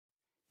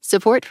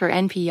Support for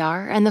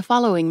NPR and the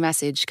following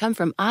message come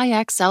from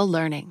IXL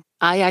Learning.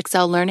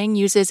 IXL Learning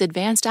uses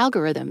advanced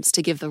algorithms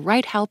to give the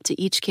right help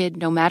to each kid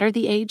no matter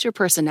the age or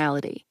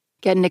personality.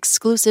 Get an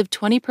exclusive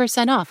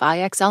 20% off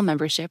IXL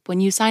membership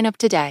when you sign up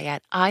today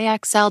at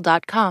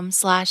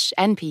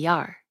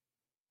IXL.com/NPR.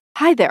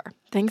 Hi there.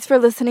 Thanks for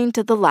listening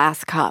to The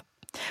Last Cup.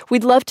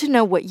 We'd love to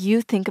know what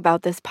you think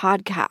about this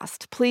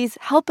podcast. Please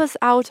help us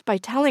out by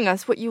telling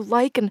us what you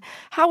like and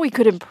how we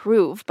could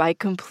improve by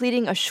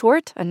completing a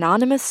short,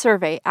 anonymous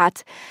survey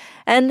at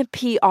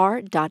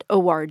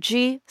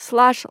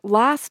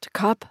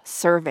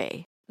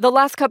npr.org/lastcupsurvey. The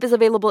Last Cup is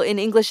available in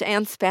English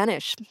and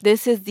Spanish.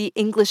 This is the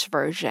English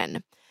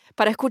version.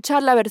 Para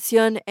escuchar la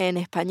versión en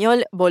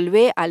español,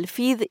 volvé al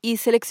feed y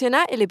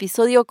selecciona el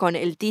episodio con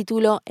el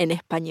título en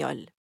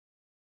español.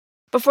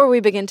 Before we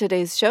begin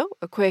today's show,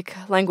 a quick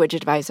language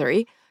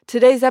advisory.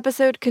 Today's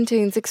episode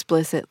contains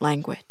explicit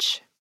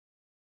language.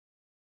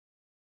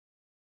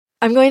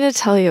 I'm going to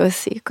tell you a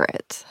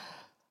secret.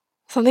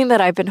 Something that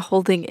I've been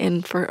holding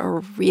in for a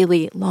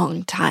really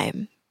long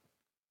time.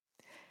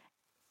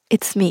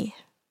 It's me.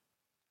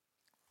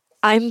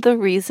 I'm the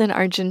reason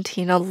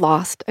Argentina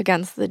lost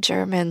against the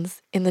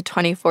Germans in the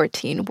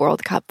 2014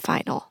 World Cup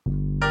final.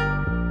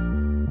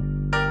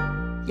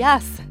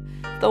 Yes,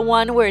 the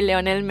one where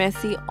Lionel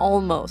Messi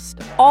almost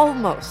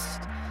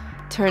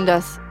turned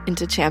us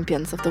into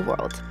champions of the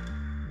world.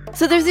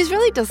 So there's these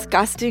really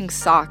disgusting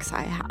socks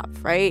I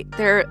have, right?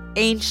 They're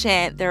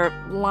ancient, they're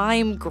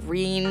lime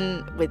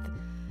green with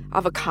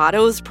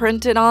avocados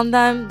printed on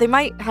them. They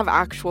might have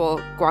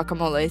actual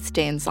guacamole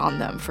stains on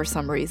them for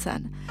some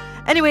reason.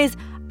 Anyways,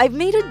 I've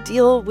made a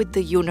deal with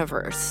the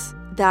universe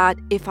that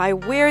if I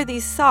wear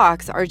these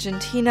socks,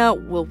 Argentina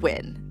will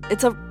win.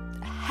 It's a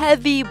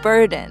heavy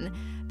burden,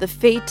 the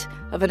fate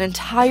of an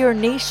entire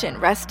nation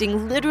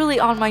resting literally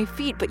on my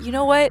feet. But you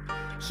know what?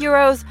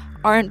 Heroes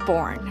aren't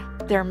born,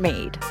 they're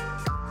made.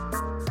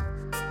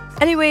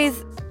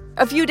 Anyways,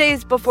 a few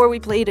days before we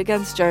played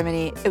against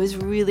Germany, it was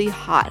really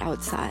hot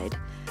outside,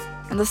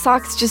 and the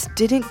socks just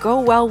didn't go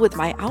well with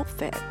my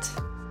outfit.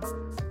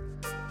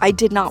 I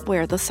did not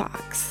wear the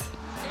socks.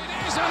 It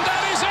is, and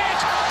that is it!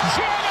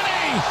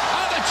 Germany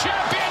are the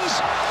champions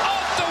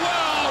of the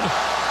world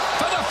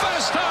for the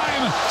first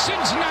time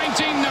since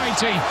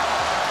 1990.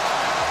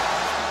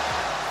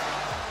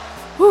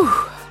 Whew.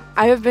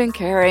 I have been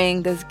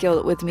carrying this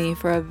guilt with me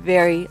for a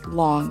very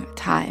long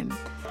time,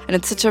 and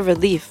it's such a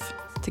relief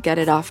to get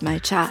it off my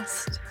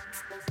chest.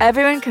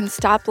 Everyone can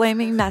stop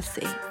blaming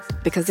Messi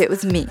because it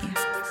was me.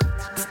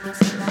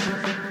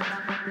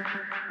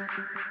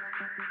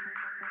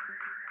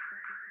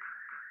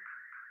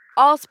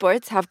 All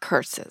sports have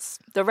curses.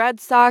 The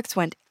Red Sox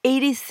went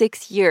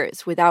 86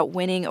 years without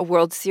winning a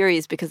World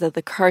Series because of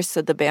the curse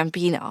of the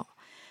Bambino.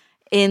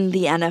 In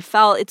the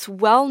NFL, it's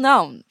well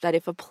known that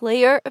if a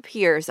player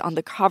appears on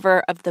the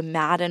cover of the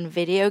Madden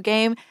video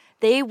game,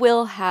 they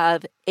will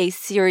have a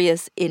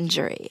serious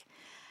injury.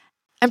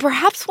 And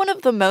perhaps one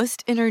of the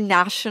most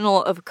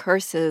international of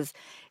curses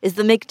is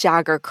the Mick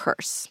Jagger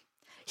curse.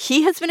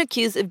 He has been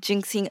accused of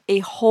jinxing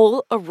a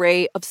whole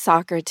array of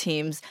soccer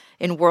teams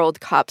in World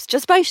Cups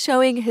just by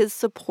showing his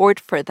support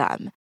for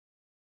them.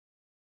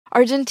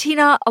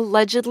 Argentina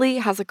allegedly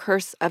has a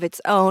curse of its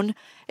own.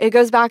 It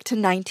goes back to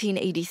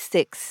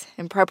 1986.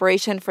 In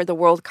preparation for the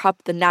World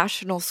Cup, the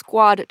national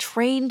squad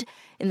trained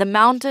in the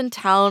mountain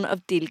town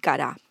of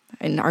Tilcara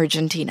in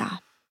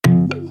Argentina.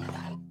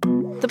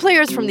 The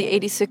players from the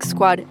 86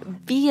 squad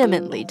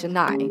vehemently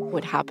deny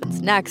what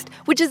happens next,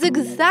 which is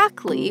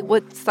exactly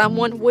what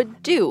someone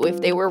would do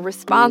if they were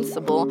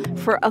responsible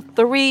for a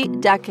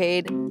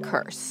 3-decade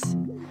curse.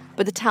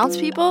 But the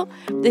townspeople,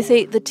 they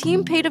say the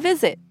team paid a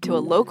visit to a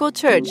local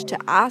church to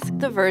ask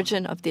the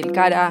Virgin of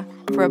Tilcara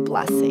for a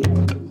blessing.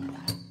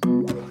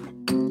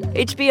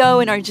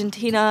 HBO in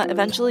Argentina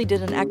eventually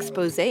did an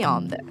expose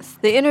on this.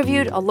 They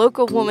interviewed a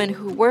local woman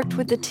who worked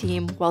with the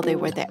team while they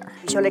were there.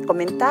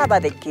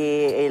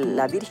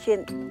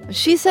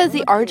 She says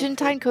the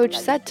Argentine coach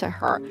said to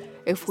her,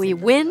 if we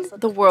win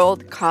the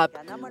World Cup,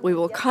 we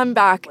will come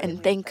back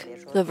and thank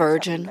the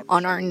Virgin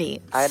on our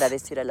knees.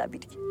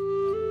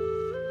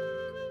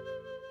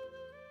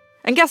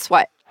 And guess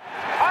what?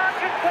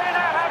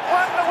 Argentina have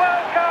won the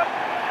World Cup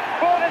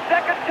for the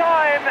second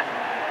time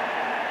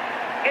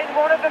in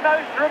one of the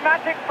most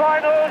dramatic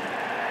finals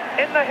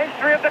in the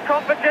history of the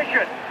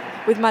competition.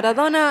 With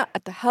Maradona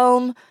at the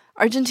helm,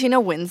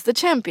 Argentina wins the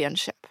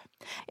championship.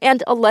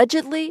 And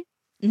allegedly,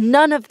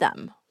 none of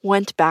them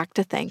went back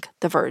to thank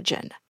the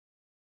Virgin.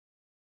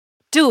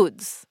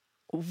 Dudes,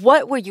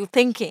 what were you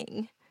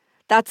thinking?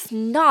 That's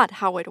not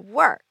how it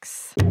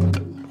works.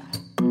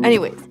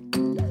 Anyways,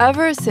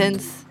 ever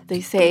since, they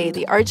say,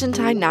 the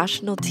Argentine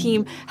national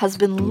team has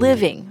been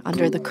living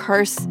under the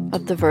curse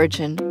of the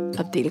Virgin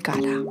of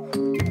Tilcara.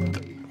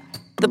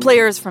 The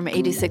players from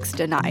 86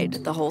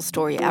 denied the whole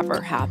story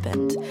ever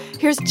happened.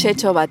 Here's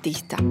Checho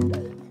Batista.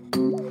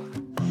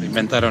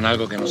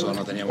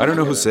 I don't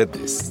know who said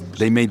this.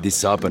 They made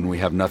this up and we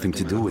have nothing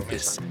to do with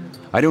this.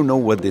 I don't know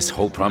what this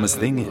whole promise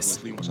thing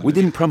is. We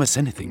didn't promise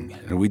anything,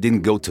 and we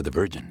didn't go to the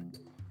Virgin.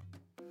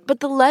 But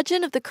the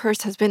legend of the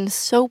curse has been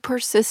so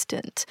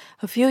persistent.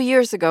 A few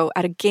years ago,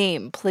 at a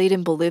game played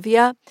in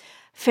Bolivia,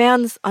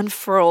 fans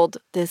unfurled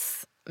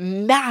this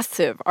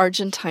massive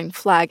Argentine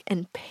flag,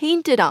 and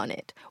painted on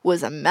it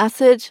was a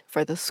message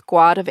for the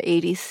squad of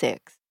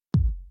 86.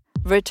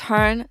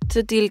 Return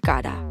to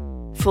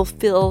Tilcara.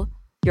 Fulfill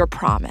your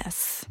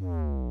promise.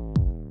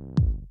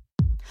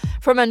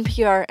 From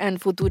NPR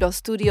and Futuro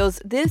Studios,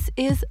 this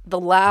is The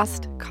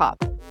Last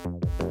Cup.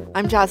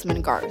 I'm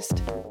Jasmine Garst.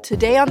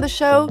 Today on the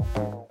show,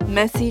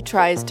 Messi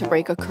tries to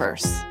break a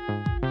curse.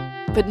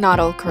 But not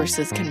all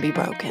curses can be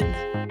broken.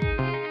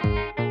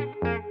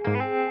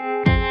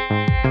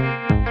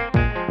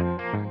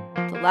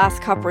 The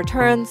Last Cup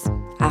returns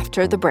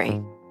after the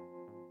break.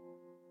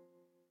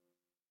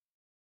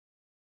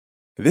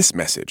 This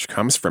message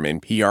comes from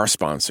NPR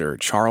sponsor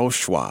Charles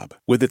Schwab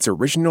with its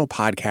original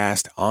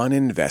podcast on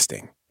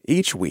investing.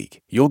 Each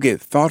week, you'll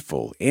get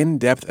thoughtful,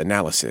 in-depth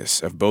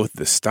analysis of both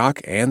the stock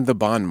and the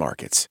bond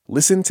markets.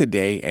 Listen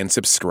today and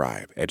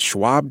subscribe at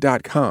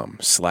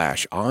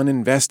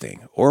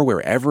schwab.com/oninvesting or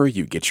wherever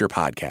you get your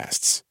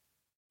podcasts.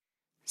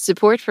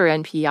 Support for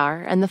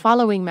NPR and the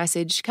following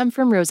message come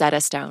from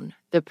Rosetta Stone,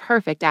 the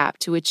perfect app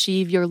to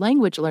achieve your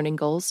language learning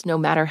goals no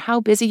matter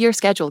how busy your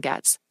schedule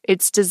gets.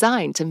 It's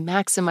designed to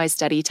maximize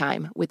study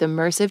time with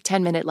immersive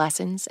 10-minute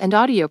lessons and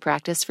audio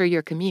practice for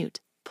your commute.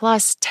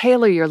 Plus,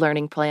 tailor your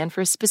learning plan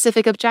for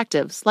specific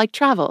objectives like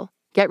travel.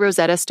 Get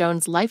Rosetta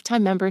Stone's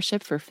lifetime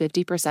membership for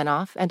 50%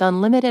 off and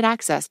unlimited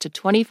access to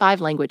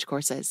 25 language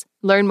courses.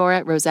 Learn more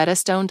at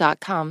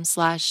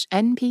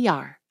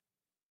rosettastone.com/NPR.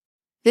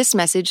 This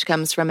message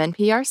comes from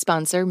NPR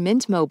sponsor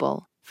Mint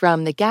Mobile.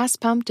 From the gas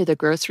pump to the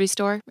grocery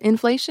store,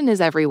 inflation is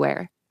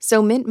everywhere.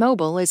 So Mint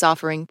Mobile is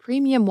offering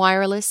premium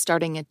wireless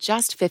starting at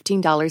just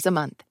 $15 a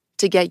month.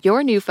 To get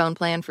your new phone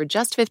plan for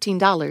just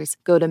 $15,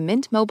 go to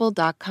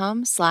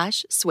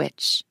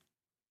mintmobile.com/switch.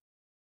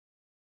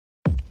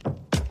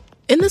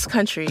 In this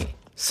country,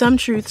 some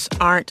truths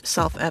aren't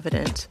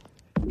self-evident.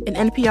 In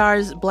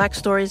NPR's Black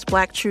Stories,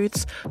 Black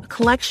Truths, a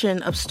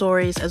collection of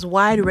stories as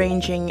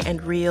wide-ranging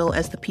and real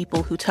as the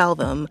people who tell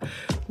them,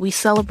 we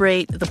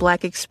celebrate the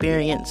Black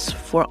experience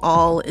for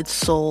all its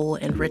soul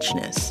and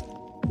richness.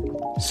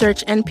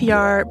 Search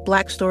NPR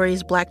Black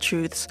Stories, Black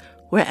Truths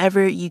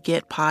wherever you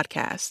get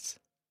podcasts.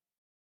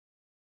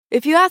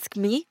 If you ask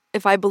me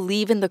if I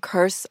believe in the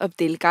curse of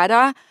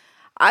Tilcara,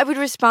 I would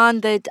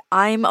respond that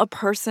I'm a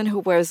person who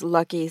wears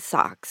lucky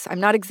socks. I'm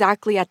not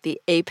exactly at the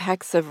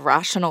apex of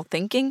rational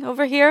thinking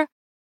over here.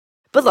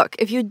 But look,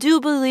 if you do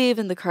believe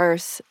in the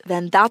curse,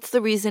 then that's the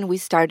reason we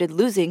started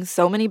losing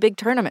so many big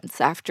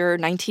tournaments after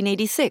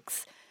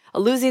 1986, a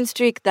losing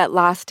streak that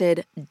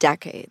lasted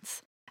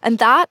decades. And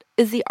that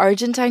is the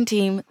Argentine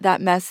team that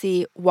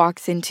Messi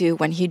walks into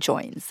when he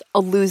joins, a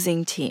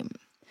losing team.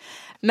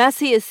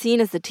 Messi is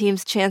seen as the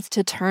team's chance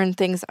to turn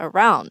things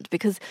around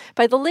because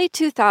by the late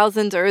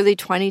 2000s, early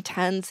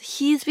 2010s,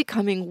 he's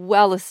becoming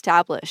well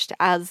established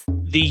as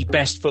the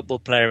best football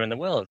player in the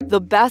world.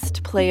 The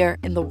best player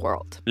in the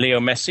world. Leo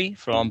Messi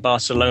from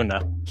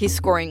Barcelona. He's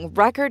scoring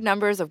record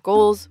numbers of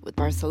goals with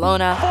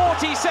Barcelona.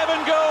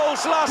 47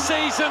 goals last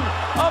season,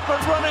 up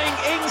and running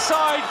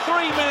inside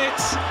 3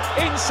 minutes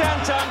in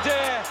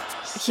Santander.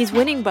 He's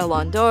winning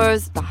Ballon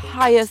d'Ors, the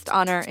highest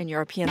honor in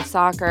European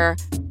soccer.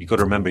 You've got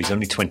to remember he's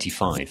only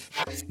 25.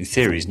 In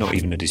theory, he's not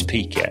even at his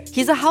peak yet.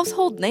 He's a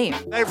household name.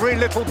 Every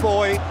little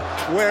boy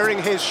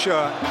wearing his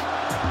shirt.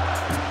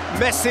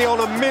 Messi on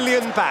 1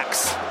 million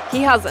backs.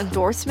 He has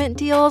endorsement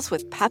deals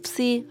with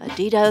Pepsi,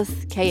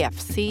 Adidas,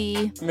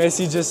 KFC.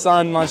 Messi just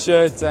signed my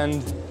shirt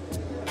and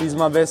he's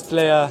my best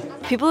player.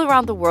 People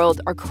around the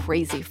world are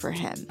crazy for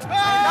him.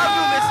 I love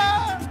you,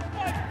 Messi.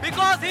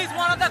 Because he's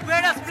one of the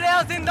greatest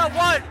players in the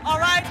world, all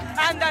right?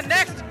 And the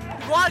next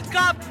World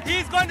Cup,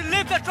 he's going to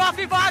lift the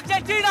trophy for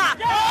Argentina.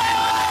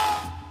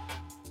 Yeah!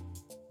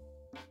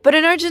 But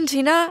in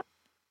Argentina,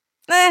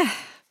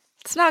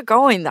 it's not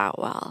going that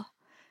well.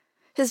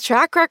 His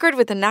track record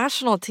with the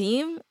national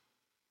team,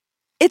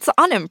 it's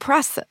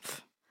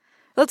unimpressive.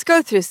 Let's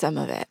go through some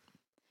of it.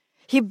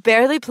 He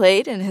barely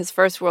played in his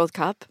first World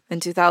Cup in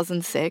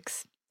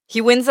 2006.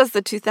 He wins us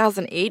the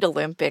 2008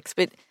 Olympics,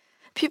 but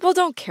people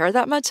don't care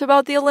that much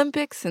about the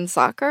Olympics in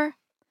soccer.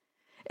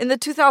 In the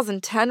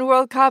 2010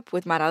 World Cup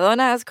with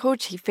Maradona as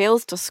coach, he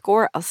fails to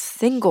score a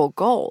single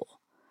goal.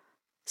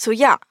 So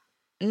yeah,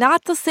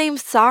 not the same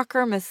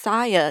soccer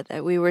messiah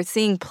that we were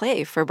seeing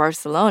play for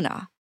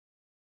Barcelona.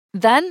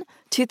 Then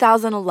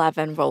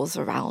 2011 rolls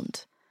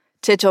around.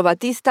 Checho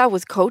Batista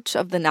was coach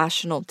of the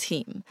national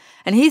team,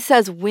 and he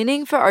says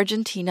winning for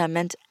Argentina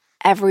meant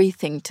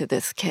everything to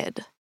this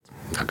kid.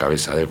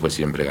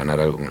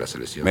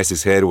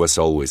 Messi's head was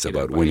always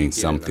about winning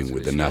something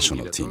with the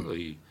national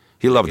team.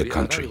 He loved the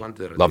country,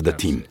 loved the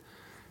team,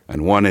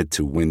 and wanted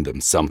to win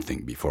them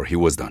something before he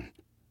was done.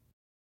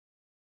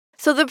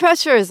 So the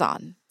pressure is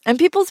on, and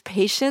people's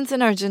patience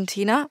in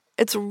Argentina,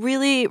 it's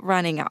really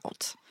running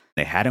out.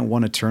 They hadn't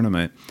won a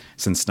tournament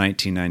since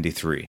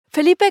 1993.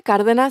 Felipe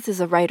Cárdenas is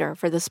a writer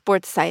for the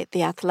sports site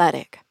The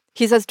Athletic.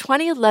 He says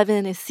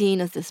 2011 is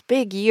seen as this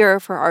big year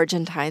for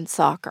Argentine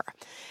soccer.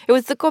 It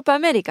was the Copa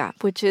America,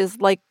 which is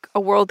like a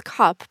World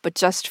Cup, but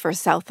just for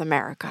South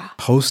America.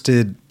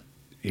 Hosted,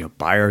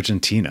 by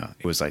Argentina.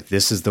 It was like,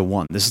 this is the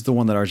one. This is the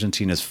one that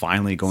Argentina is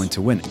finally going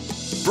to win.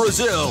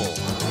 Brazil,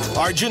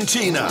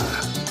 Argentina,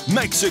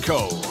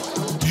 Mexico,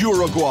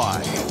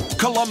 Uruguay,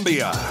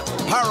 Colombia,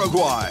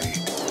 Paraguay,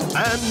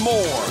 and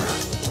more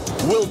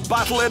will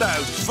battle it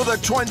out for the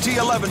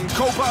 2011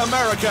 Copa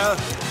America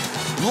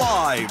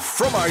live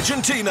from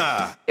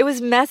Argentina. It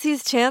was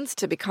Messi's chance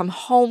to become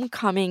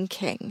homecoming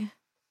king.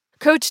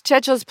 Coach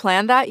Checho's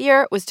plan that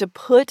year was to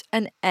put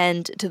an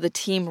end to the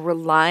team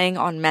relying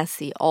on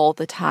Messi all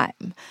the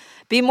time.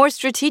 Be more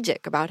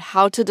strategic about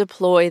how to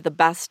deploy the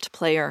best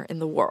player in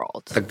the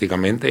world.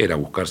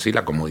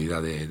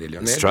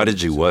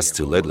 Strategy was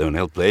to let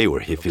Lionel play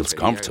where he feels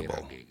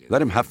comfortable.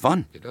 Let him have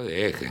fun.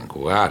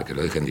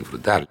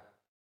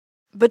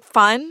 But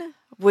fun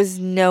was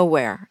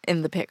nowhere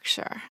in the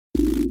picture.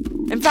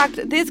 In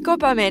fact, this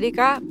Copa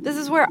America, this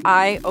is where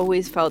I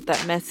always felt that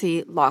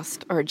Messi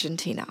lost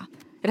Argentina.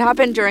 It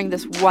happened during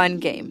this one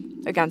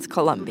game against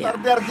Colombia.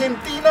 De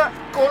Argentina,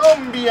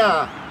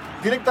 Colombia.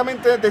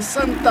 Directamente desde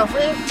Santa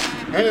Fe,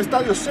 en el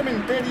Estadio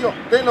Cementerio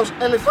de los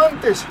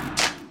Elefantes.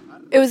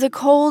 It was a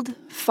cold,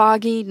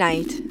 foggy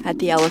night at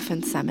the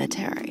Elephant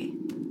Cemetery.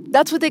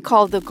 That's what they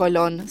call the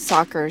Colón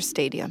Soccer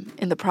Stadium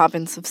in the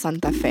province of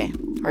Santa Fe,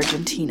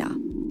 Argentina.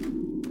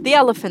 The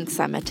Elephant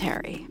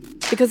Cemetery,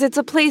 because it's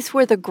a place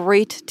where the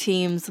great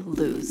teams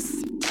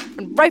lose.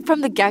 And right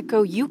from the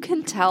get-go, you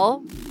can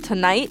tell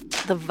tonight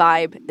the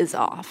vibe is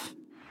off.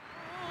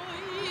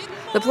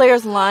 The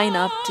players line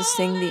up to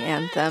sing the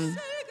anthem.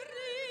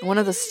 One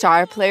of the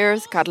star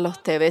players, Carlos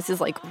Tevez,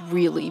 is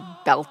really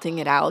belting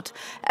it out.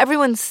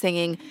 Everyone's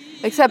singing,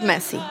 except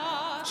Messi.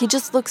 He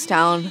just looks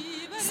down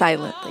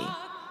silently.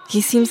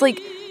 He seems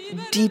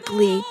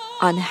deeply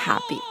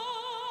unhappy.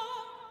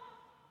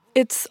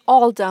 It's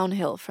all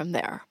downhill from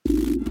there.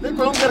 De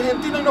Colombia,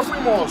 Argentina y no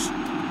fuimos.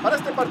 Para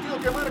este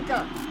partido que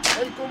marca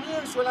el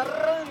comienzo, el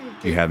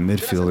arranque. You have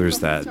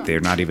midfielders that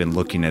they're not even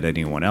looking at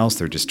anyone else.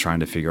 They're just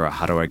trying to figure out,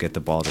 how do I get the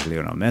ball to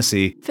Lionel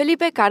Messi? Felipe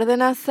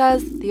Cárdenas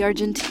says the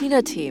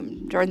Argentina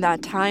team during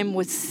that time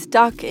was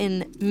stuck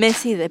in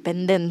Messi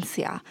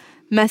dependencia,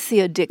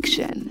 Messi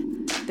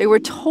addiction. They were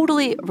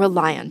totally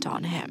reliant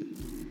on him.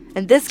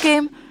 In this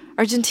game,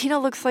 Argentina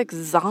looks like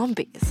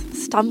zombies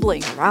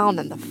stumbling around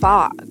in the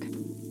fog.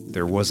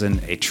 There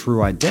wasn't a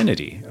true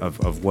identity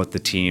of what the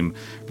team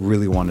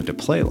really wanted to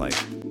play like.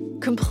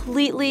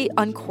 Completely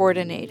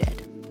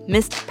uncoordinated.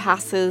 Missed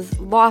passes,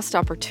 lost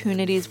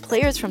opportunities,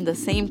 players from the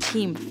same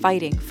team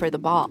fighting for the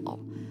ball.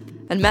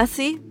 And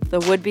Messi, the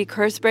would-be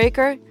curse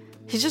breaker,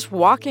 he's just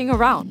walking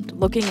around,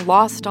 looking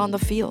lost on the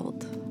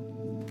field.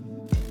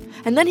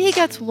 And then he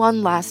gets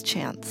one last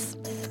chance.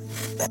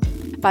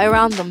 By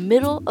around the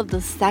middle of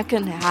the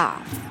second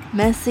half,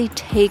 Messi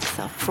takes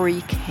a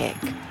free kick,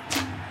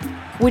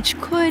 which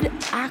could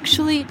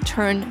actually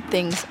turn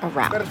things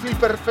around. Perfil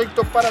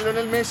perfecto para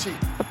Lionel Messi.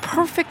 A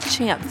perfect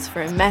chance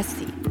for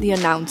Messi, the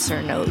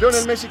announcer notes.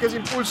 Lionel Messi que se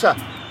impulsa.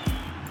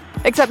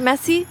 Except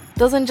Messi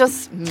doesn't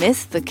just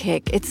miss the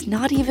kick. It's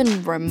not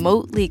even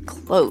remotely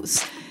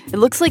close. It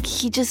looks like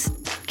he just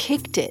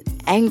kicked it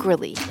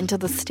angrily into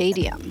the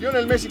stadium.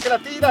 Lionel Messi que la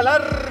tira al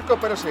arco,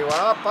 pero se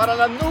va para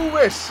las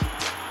nubes.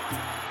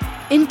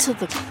 Into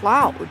the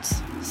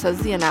clouds,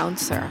 says the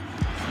announcer.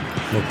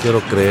 No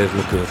quiero creer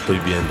lo que estoy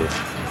viendo.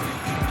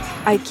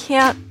 I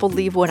can't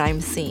believe what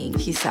I'm seeing,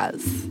 he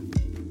says.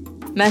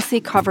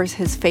 Messi covers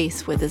his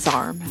face with his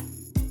arm.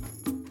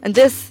 And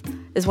this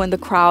is when the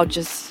crowd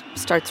just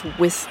starts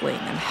whistling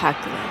and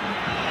heckling.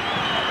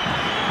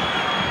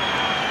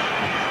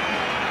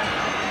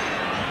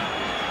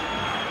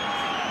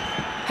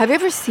 Have you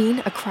ever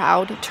seen a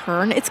crowd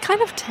turn? It's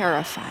kind of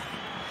terrifying.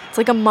 It's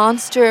like a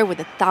monster with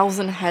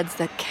 1,000 heads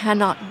that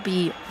cannot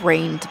be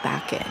reined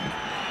back in.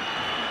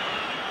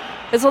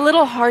 It's a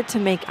little hard to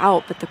make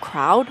out, but the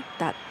crowd,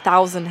 that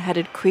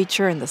 1,000-headed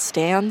creature in the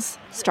stands,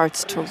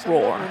 starts to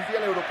roar.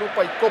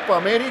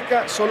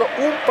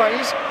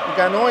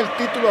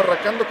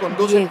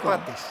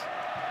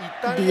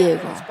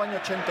 Diego.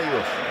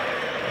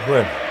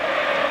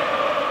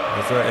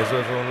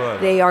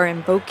 They are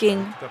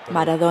invoking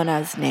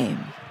Maradona's name,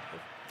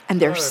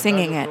 and they're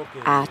singing it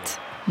at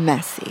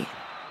Messi.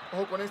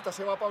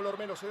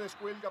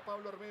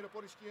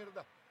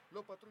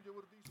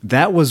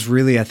 That was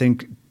really, I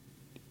think,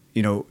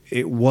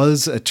 it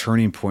was a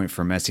turning point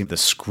for Messi. The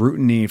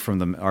scrutiny from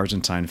the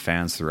Argentine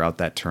fans throughout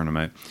that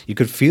tournament, you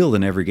could feel it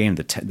in every game.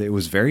 It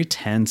was very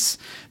tense.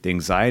 The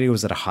anxiety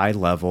was at a high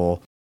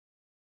level.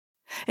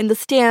 In the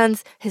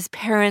stands, his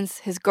parents,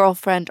 his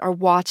girlfriend are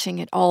watching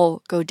it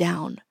all go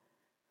down.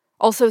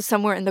 Also,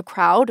 somewhere in the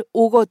crowd,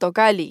 Hugo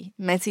Togali,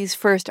 Messi's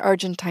first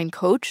Argentine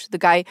coach, the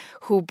guy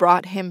who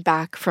brought him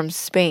back from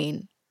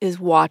Spain, is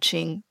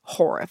watching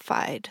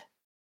horrified.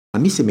 I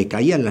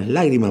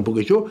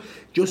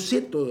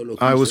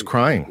was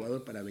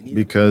crying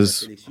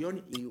because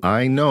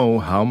I know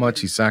how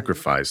much he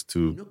sacrificed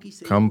to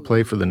come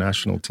play for the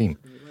national team.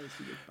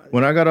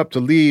 When I got up to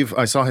leave,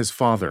 I saw his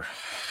father.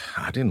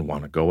 I didn't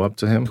want to go up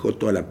to him. He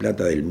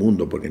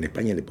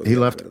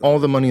left all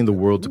the money in the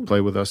world to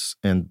play with us,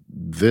 and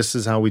this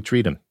is how we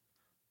treat him.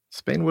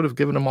 Spain would have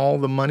given him all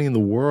the money in the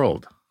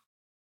world.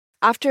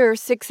 After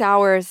 6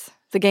 hours,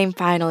 the game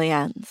finally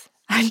ends.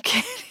 I'm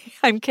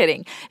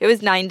kidding. It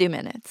was 90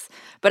 minutes.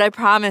 But I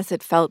promise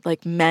it felt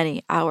like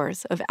many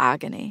hours of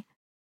agony.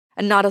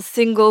 And not a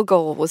single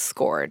goal was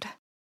scored.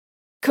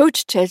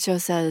 Coach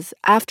Checho says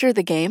after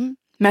the game,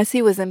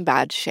 Messi was in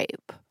bad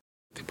shape.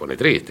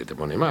 Made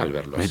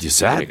you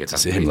sad to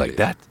see him like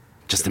that?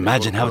 Just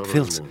imagine how it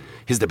feels.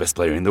 He's the best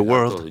player in the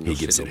world, he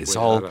gives it his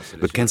all,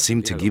 but can't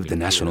seem to give the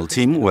national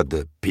team what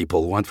the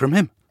people want from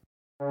him.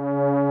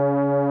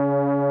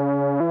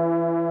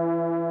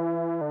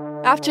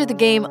 After the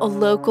game, a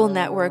local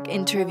network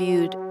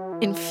interviewed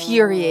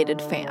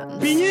infuriated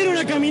fans. Vinieron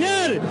a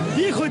caminar,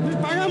 viejo,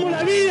 pagamos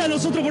la vida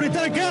nosotros por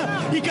estar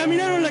acá y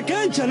caminaron la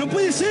cancha, no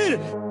puede ser.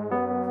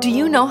 Do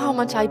you know how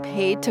much I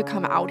paid to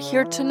come out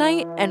here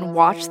tonight and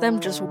watch them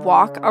just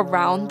walk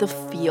around the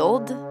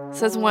field?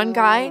 Says one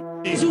guy.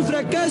 Es un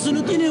fracaso,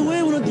 no tiene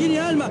huevo, no tiene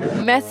alma.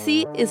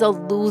 Messi is a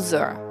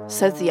loser,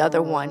 says the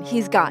other one.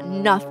 He's got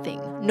nothing,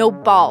 no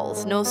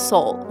balls, no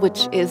soul,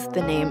 which is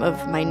the name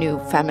of my new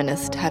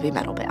feminist heavy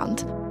metal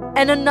band.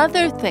 And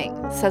another thing,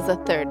 says a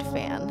third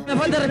fan.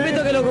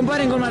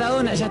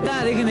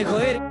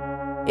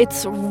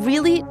 It's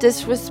really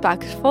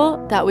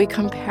disrespectful that we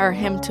compare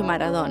him to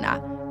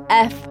Maradona.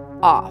 F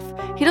off.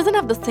 He doesn't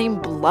have the same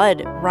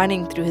blood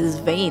running through his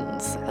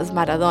veins as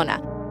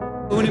Maradona.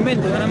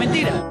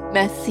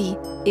 Messi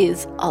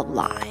is a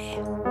lie.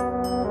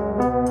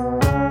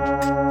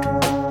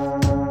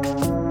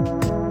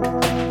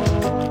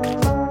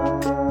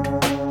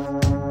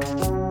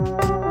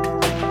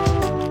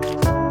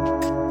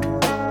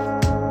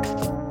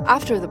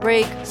 After the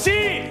break,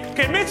 sí,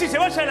 que Messi se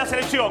vaya de la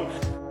selección.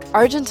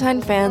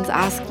 Argentine fans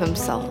ask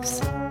themselves,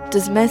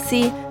 does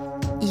Messi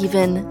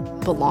even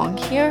belong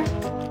here?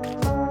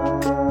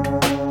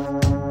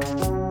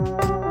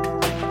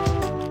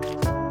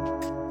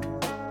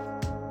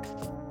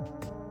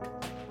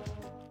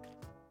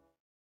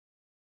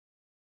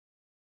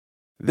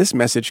 This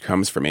message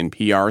comes from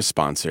NPR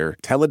sponsor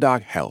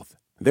Teladoc Health.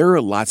 There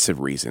are lots of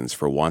reasons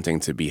for wanting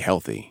to be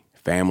healthy.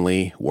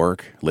 Family,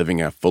 work,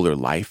 living a fuller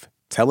life.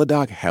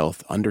 Teladoc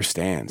Health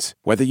understands.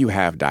 Whether you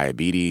have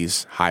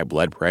diabetes, high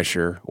blood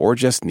pressure, or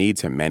just need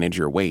to manage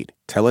your weight,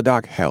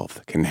 Teladoc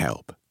Health can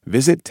help.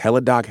 Visit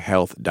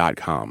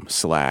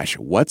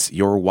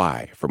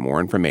teladochealth.com/what'syourwhy for more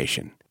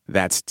information.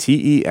 That's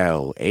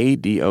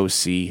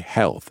TELADOC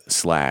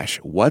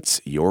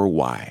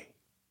health/what'syourwhy.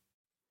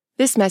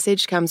 This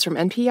message comes from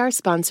NPR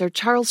sponsor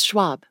Charles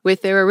Schwab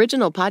with their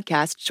original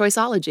podcast,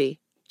 Choiceology.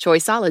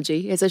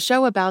 Choiceology is a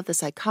show about the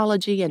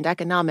psychology and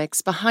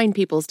economics behind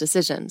people's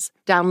decisions.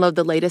 Download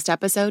the latest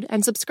episode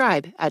and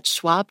subscribe at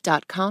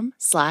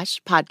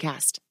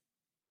schwab.com/podcast.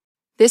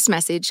 This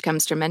message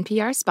comes from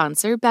NPR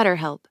sponsor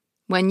BetterHelp.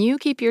 When you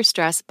keep your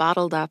stress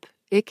bottled up,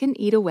 it can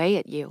eat away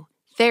at you.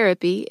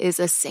 Therapy is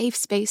a safe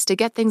space to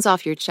get things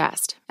off your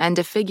chest and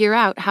to figure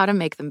out how to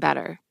make them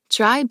better.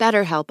 Try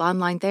BetterHelp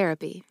Online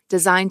Therapy,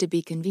 designed to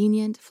be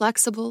convenient,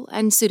 flexible,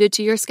 and suited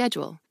to your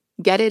schedule.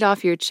 Get it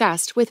off your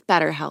chest with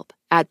BetterHelp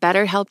at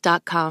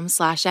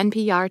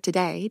betterhelp.com/NPR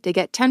today to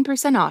get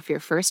 10% off your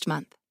first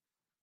month.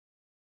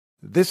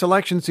 This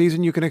election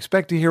season, you can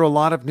expect to hear a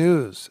lot of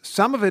news,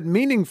 some of it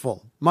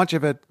meaningful, much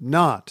of it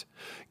not.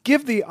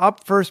 Give the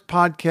Up First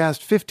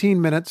podcast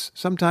 15 minutes,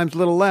 sometimes a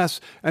little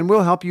less, and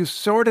we'll help you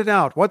sort it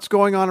out, what's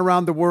going on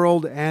around the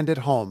world and at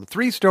home.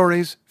 3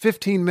 stories,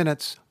 15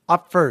 minutes,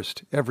 Up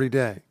First every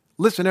day.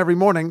 Listen every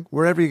morning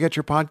wherever you get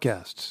your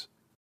podcasts.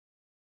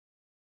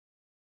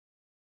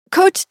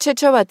 Coach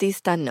Checho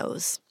Batista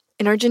knows.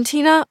 In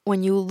Argentina,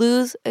 when you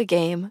lose a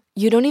game,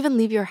 you don't even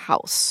leave your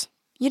house.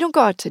 You don't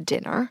go out to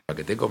dinner.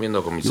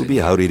 You'll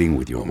be out eating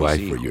with your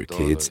wife or your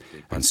kids,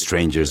 and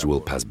strangers will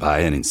pass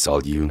by and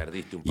insult you,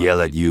 yell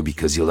at you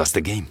because you lost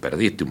the game.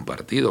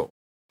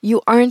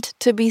 You aren't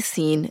to be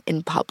seen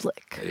in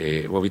public.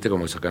 You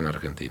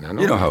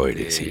know how it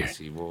is here.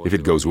 If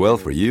it goes well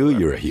for you,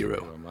 you're a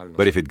hero.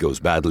 But if it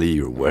goes badly,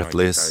 you're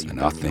worthless,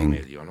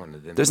 nothing.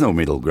 There's no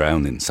middle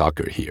ground in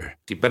soccer here.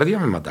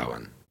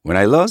 When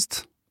I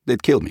lost,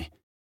 they'd kill me.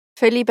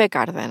 Felipe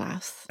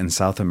Cárdenas. In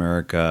South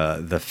America,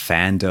 the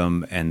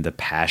fandom and the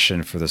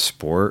passion for the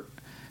sport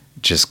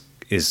just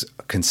is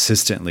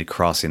consistently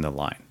crossing the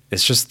line.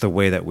 It's just the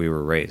way that we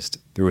were raised.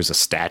 There was a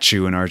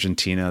statue in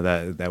Argentina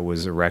that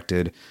was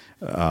erected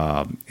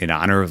in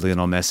honor of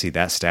Lionel Messi.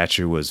 That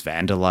statue was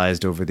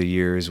vandalized over the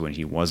years when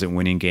he wasn't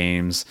winning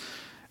games.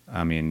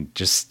 I mean,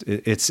 just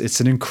it's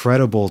an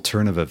incredible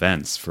turn of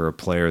events for a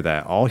player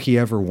that all he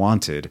ever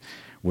wanted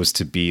was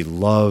to be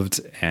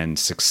loved and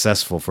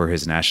successful for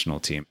his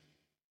national team.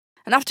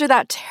 And after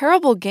that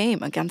terrible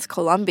game against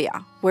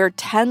Colombia, where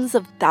tens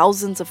of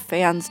thousands of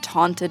fans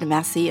taunted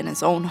Messi in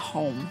his own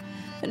home,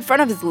 in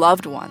front of his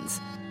loved ones,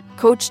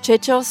 Coach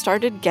Checho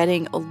started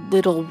getting a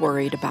little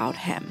worried about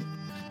him.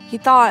 He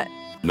thought,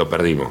 We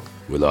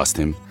lost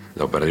him.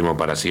 Lo perdimos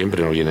para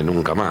siempre, no viene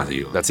nunca más,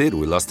 digo. That's it,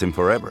 we lost him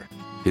forever.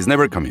 He's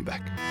never coming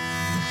back.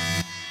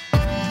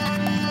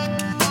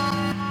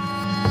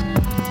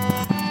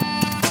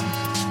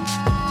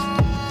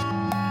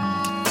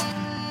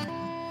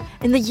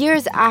 In the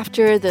years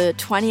after the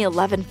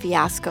 2011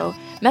 fiasco,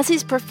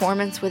 Messi's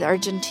performance with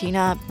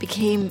Argentina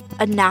became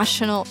a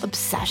national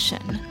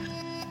obsession.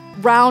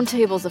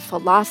 Roundtables of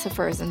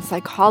philosophers and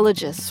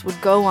psychologists would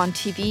go on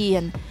TV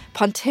and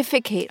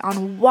pontificate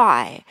on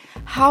why.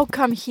 How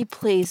come he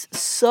plays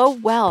so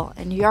well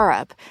in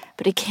Europe,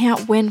 but he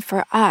can't win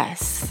for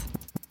us?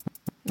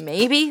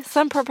 Maybe,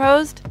 some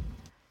proposed,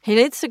 he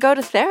needs to go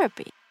to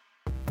therapy.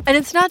 And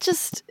it's not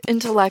just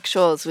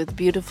intellectuals with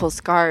beautiful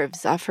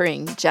scarves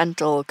offering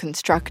gentle,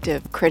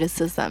 constructive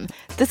criticism.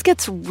 This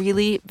gets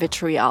really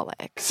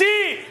vitriolic.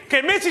 Sí,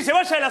 que Messi se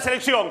vaya de la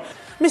selección.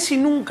 Messi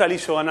nunca le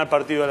hizo ganar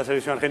partido a la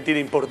selección argentina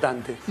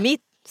importante.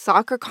 Meet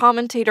soccer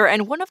commentator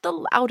and one of the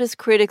loudest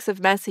critics of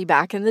Messi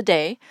back in the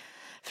day,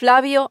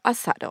 Flavio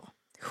Azaro,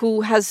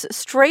 who has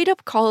straight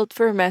up called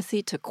for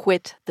Messi to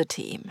quit the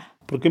team.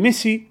 Porque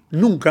Messi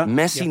nunca,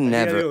 Messi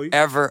never,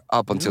 ever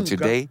up until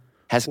today,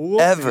 has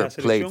ever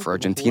played for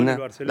Argentina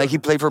like he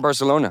played for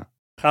Barcelona.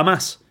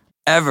 Jamás.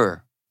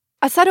 Ever.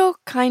 Azaro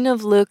kind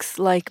of looks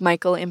like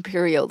Michael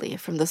Imperioli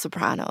from The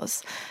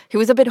Sopranos. He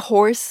was a bit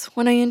hoarse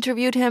when I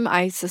interviewed him,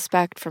 I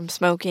suspect from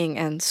smoking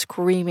and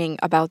screaming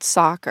about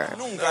soccer.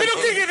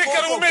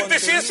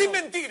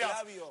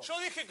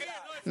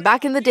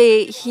 Back in the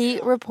day, he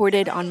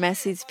reported on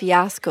Messi's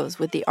fiascos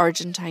with the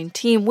Argentine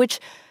team, which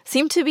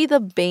seemed to be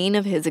the bane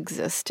of his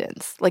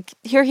existence. Like,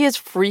 here he is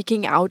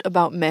freaking out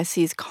about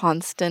Messi's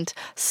constant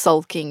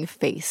sulking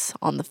face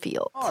on the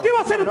field.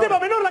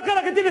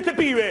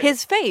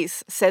 His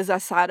face, says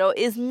Azaro,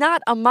 is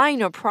not a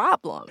minor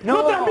problem.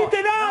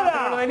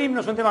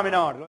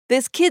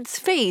 This kid's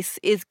face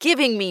is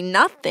giving me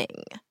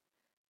nothing.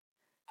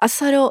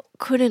 Azaro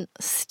couldn't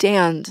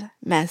stand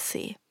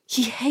Messi.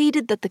 He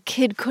hated that the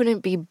kid couldn't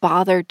be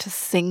bothered to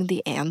sing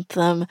the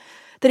anthem,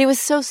 that he was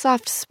so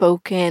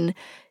soft-spoken.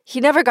 He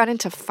never got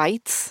into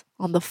fights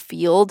on the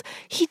field.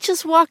 He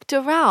just walked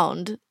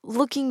around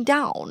looking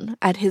down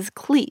at his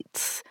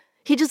cleats.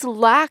 He just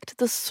lacked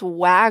the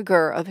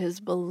swagger of his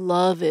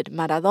beloved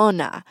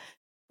Maradona.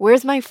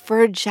 Where's my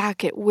fur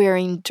jacket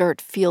wearing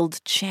dirt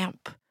field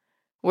champ?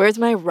 Where's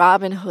my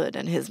Robin Hood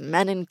and his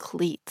men in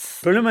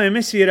cleats?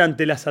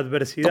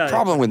 The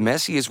problem with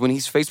Messi is when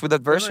he's faced with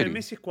adversity,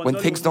 when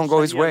things don't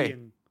go his way.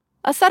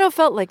 Azaro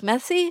felt like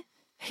Messi,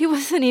 he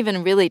wasn't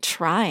even really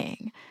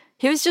trying.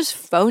 He was just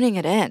phoning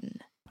it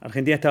in.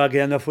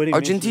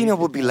 Argentina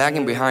would be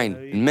lagging behind,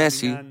 and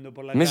Messi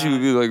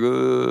would be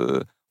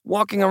like,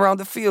 walking around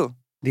the field.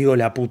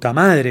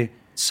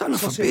 Son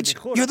of a bitch,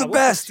 you're the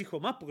best.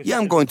 Yeah,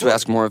 I'm going to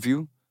ask more of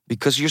you,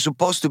 because you're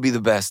supposed to be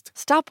the best.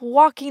 Stop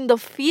walking the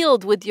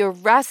field with your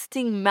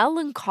resting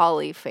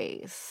melancholy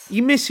face.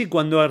 And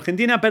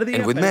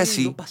with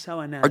Messi,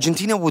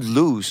 Argentina would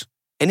lose,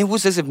 and it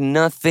was as if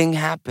nothing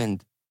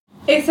happened.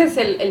 Ese es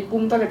el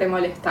punto que te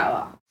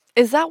molestaba.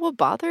 Is that what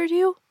bothered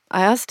you?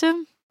 I asked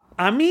him.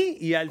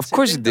 Of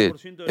course it did.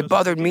 It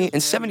bothered me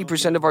and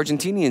 70% of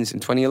Argentinians in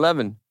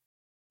 2011.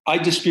 I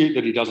dispute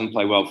that he doesn't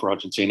play well for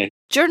Argentina.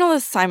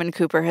 Journalist Simon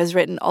Cooper has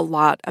written a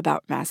lot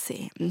about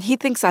Messi. He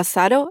thinks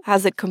Azaro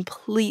has it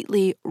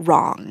completely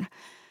wrong.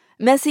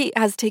 Messi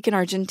has taken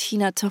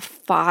Argentina to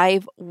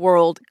 5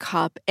 World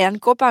Cup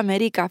and Copa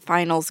America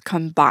finals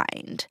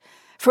combined.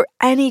 For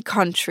any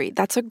country,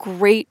 that's a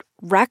great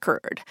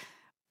record.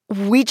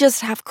 We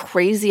just have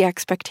crazy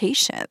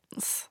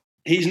expectations.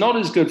 He's not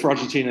as good for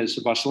Argentina as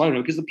for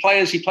Barcelona because the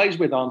players he plays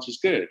with aren't as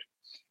good.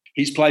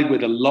 He's played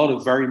with a lot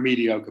of very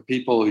mediocre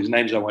people whose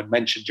names I won't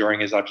mention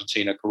during his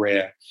Argentina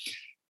career.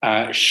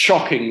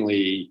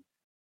 Shockingly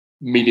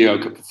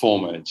mediocre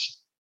performers.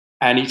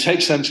 And he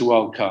takes them to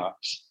World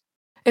Cups.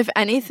 If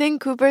anything,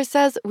 Cooper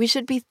says we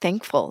should be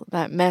thankful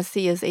that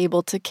Messi is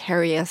able to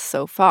carry us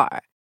so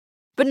far.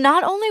 But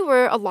not only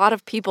were a lot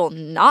of people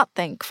not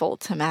thankful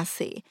to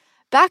Messi,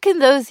 back in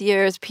those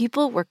years,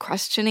 people were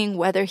questioning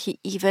whether he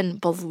even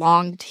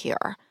belonged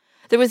here.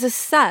 There was a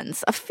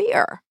sense, a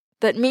fear,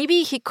 that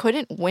maybe he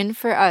couldn't win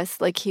for us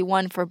like he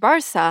won for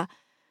Barca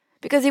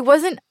because he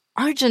wasn't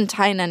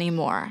Argentine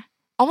anymore.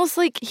 Almost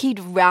like he'd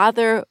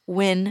rather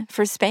win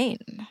for Spain.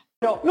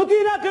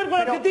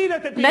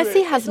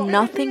 Messi has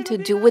nothing to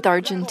do with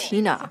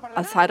Argentina,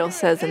 Azaro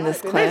says in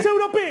this clip.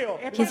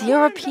 He's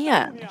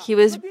European. He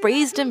was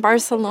raised in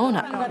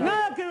Barcelona.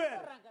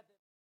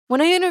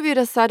 When I interviewed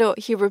Azaro,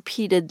 he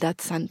repeated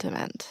that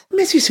sentiment.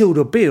 Messi es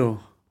europeo.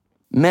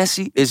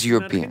 Messi is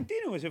European.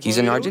 He's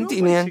an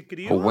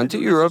Argentinian who went to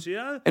Europe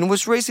and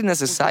was raised in a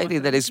society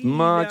that is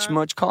much,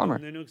 much calmer,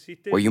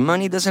 where your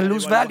money doesn't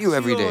lose value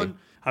every day.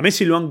 A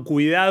Messi lo han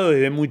cuidado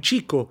desde muy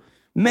chico.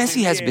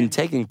 Messi has been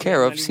taken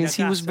care of since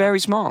he was very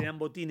small.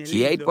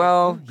 He ate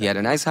well, he had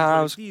a nice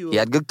house, he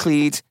had good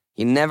cleats,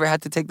 he never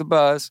had to take the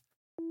bus.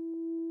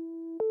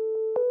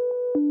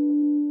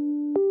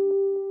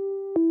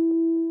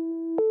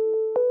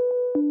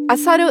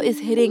 Azaro is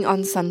hitting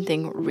on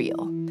something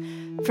real.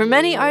 For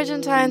many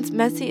Argentines,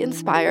 Messi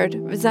inspired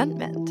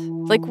resentment.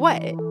 Like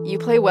what? You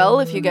play well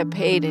if you get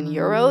paid in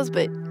euros,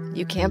 but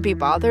you can't be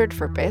bothered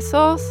for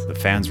pesos? The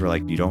fans were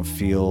like, you don't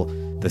feel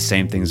the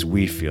same things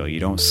we feel. You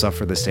don't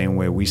suffer the same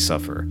way we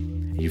suffer.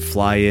 You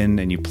fly in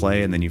and you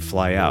play and then you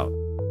fly out.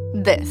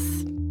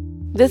 This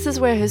is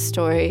where his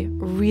story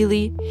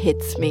really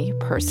hits me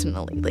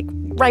personally, like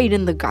right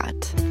in the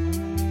gut.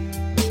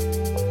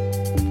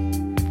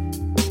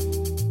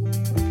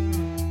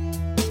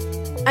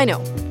 I know,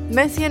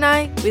 Messi and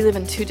I, we live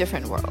in two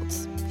different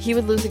worlds. He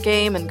would lose a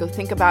game and go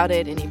think about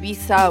it in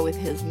Ibiza with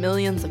his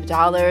millions of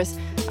dollars.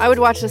 I would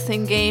watch the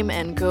same game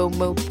and go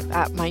mope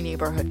at my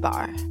neighborhood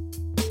bar.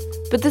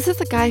 But this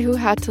is a guy who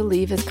had to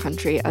leave his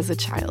country as a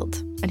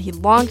child, and he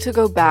longed to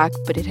go back,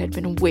 but it had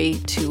been way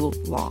too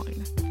long.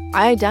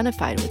 I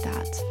identified with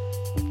that.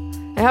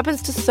 It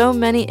happens to so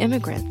many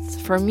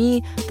immigrants. For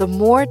me, the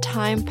more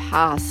time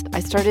passed,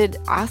 I started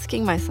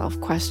asking myself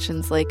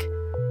questions like,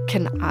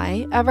 can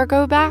I ever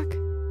go back?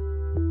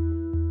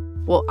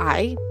 Will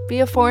I be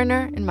a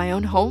foreigner in my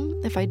own home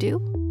if I do?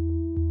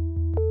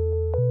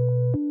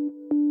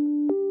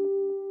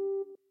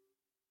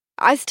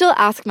 I still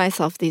ask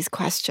myself these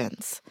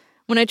questions.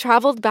 When I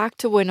traveled back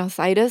to Buenos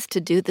Aires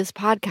to do this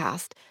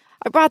podcast,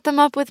 I brought them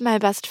up with my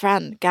best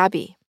friend,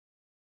 Gabby.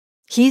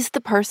 He's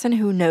the person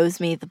who knows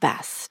me the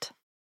best.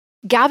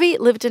 Gabby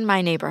lived in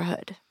my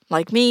neighborhood.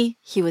 Like me,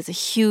 he was a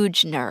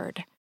huge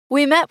nerd.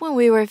 We met when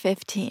we were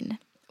 15.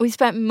 We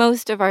spent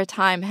most of our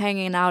time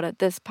hanging out at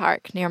this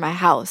park near my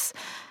house,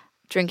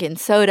 drinking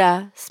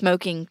soda,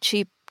 smoking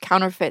cheap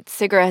counterfeit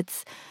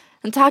cigarettes,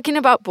 and talking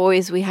about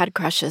boys we had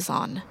crushes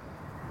on.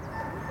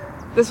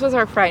 This was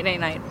our Friday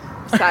night,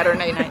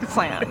 Saturday night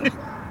plan.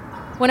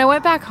 When I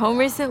went back home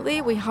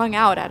recently, we hung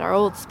out at our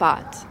old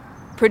spot.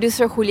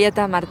 Producer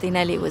Julieta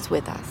Martinelli was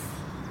with us.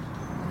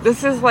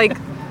 This is like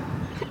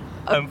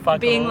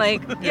being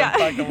like,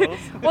 yeah.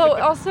 Well,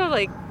 also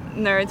like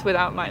nerds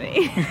without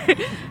money.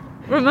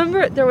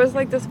 Remember, there was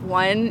like this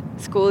one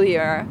school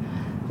year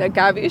that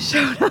Gabby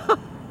showed up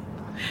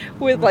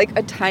with like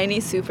a tiny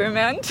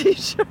Superman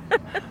t-shirt.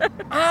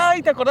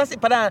 Ay, ¿te acordás?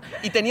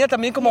 Y tenía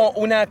también como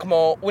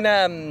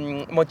una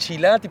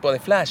mochila tipo de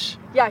Flash.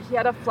 Yeah, he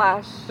had a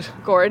Flash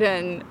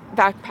Gordon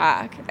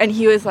backpack, and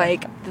he was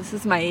like, "This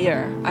is my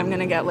year. I'm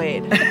gonna get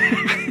laid."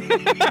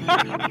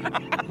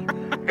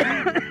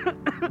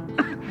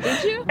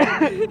 Did you?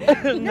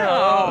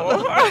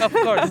 No, of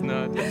course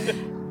not.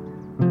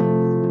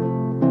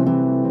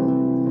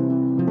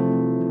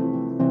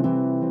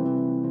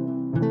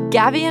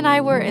 Gabby and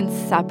I were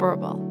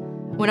inseparable.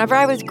 Whenever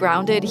I was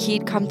grounded,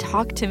 he'd come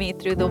talk to me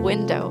through the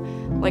window,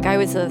 like I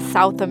was a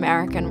South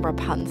American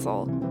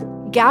Rapunzel.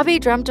 Gabby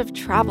dreamt of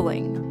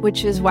traveling,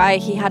 which is why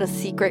he had a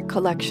secret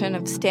collection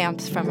of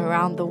stamps from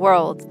around the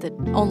world that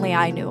only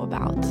I knew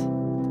about.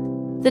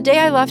 The day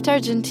I left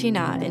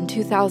Argentina in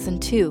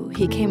 2002,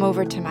 he came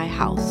over to my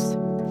house.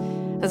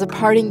 As a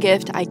parting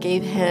gift, I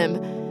gave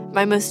him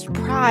my most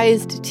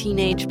prized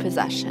teenage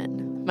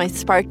possession, my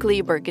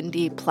sparkly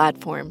burgundy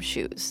platform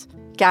shoes.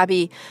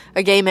 Gabby,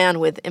 a gay man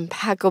with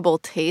impeccable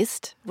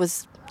taste,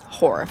 was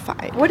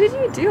horrified. What did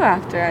you do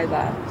after I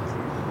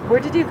left? Where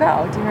did you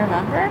go? Do you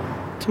remember?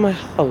 To my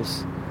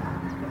house.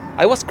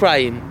 I was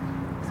crying.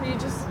 So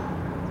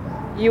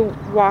you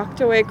walked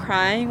away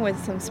crying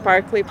with some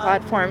sparkly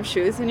platform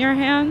shoes in your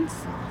hands?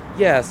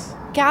 Yes.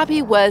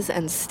 Gabby was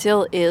and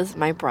still is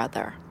my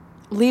brother.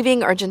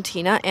 Leaving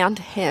Argentina and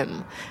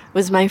him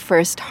was my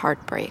first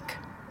heartbreak.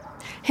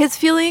 His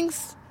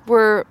feelings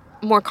were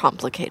more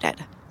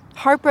complicated.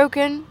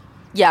 Heartbroken,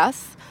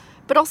 yes,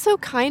 but also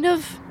kind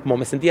of... Como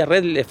me sentía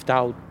red left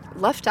out.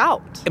 Left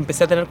out.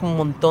 Empecé a tener como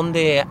un montón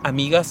de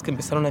amigas que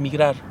empezaron a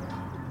emigrar.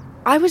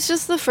 I was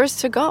just the first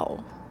to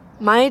go.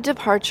 My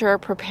departure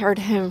prepared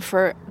him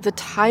for the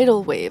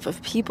tidal wave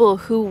of people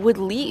who would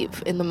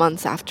leave in the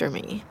months after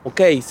me.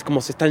 Okay, como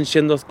se están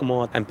yendo, es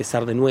como a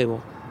empezar de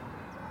nuevo.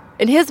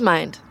 In his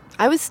mind,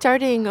 I was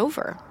starting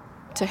over.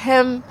 To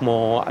him...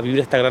 Como a vivir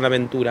esta gran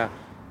aventura.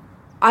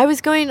 I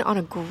was going on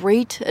a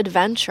great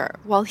adventure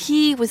while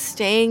he was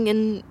staying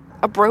in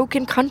a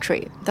broken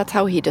country. That's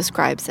how he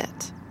describes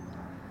it.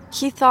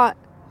 He thought...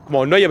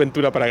 Como no hay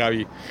aventura para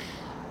Gaby.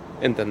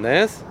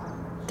 ¿Entendés?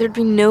 There'd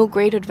be no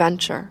great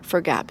adventure for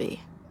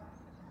Gabby.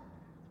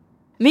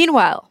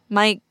 Meanwhile,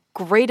 my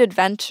great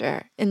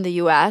adventure in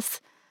the US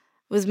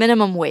was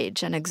minimum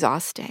wage and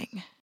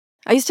exhausting.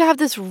 I used to have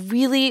this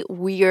really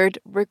weird,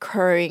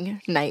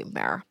 recurring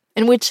nightmare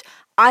in which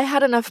I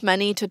had enough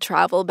money to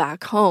travel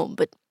back home,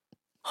 but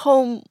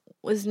home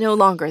was no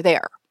longer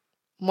there.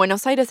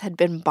 Buenos Aires had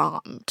been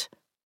bombed.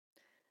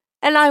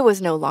 And I was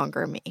no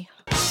longer me.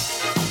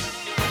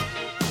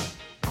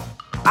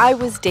 I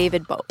was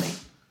David Bowie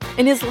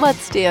in his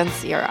Let's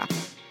Dance era.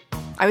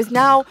 I was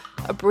now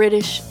a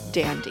British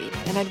dandy,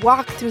 and I'd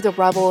walk through the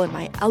rubble in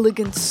my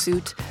elegant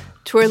suit,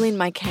 twirling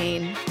my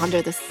cane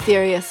under the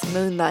serious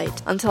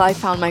moonlight until I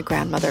found my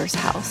grandmother's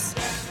house.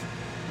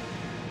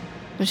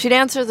 When she'd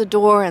answer the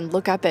door and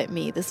look up at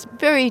me, this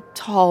very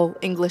tall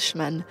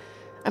Englishman,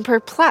 and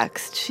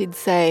perplexed, she'd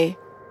say,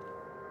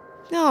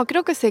 No,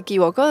 creo que se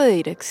equivocó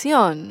de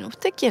dirección.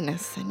 ¿Usted quién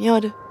es,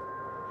 señor?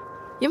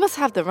 You must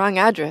have the wrong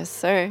address,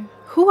 sir.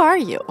 Who are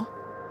you?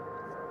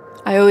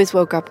 I always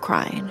woke up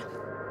crying.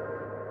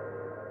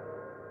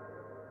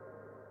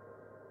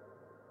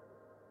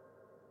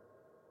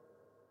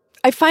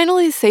 I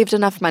finally saved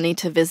enough money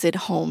to visit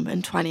home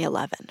in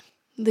 2011.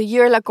 The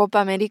year La Copa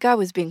America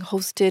was being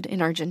hosted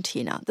in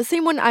Argentina, the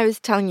same one I was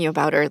telling you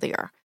about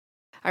earlier.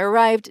 I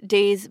arrived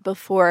days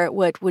before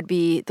what would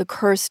be the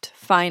cursed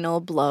final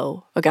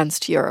blow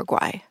against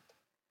Uruguay.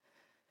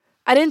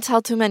 I didn't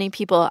tell too many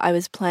people I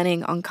was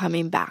planning on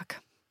coming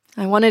back.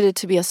 I wanted it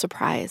to be a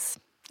surprise.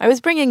 I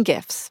was bringing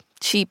gifts,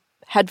 cheap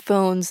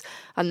headphones,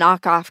 a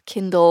knockoff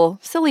Kindle,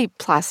 silly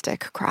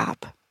plastic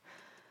crap.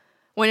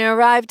 When I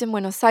arrived in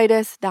Buenos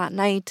Aires that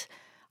night,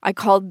 I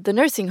called the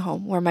nursing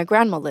home where my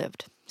grandma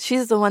lived.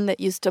 She's the one that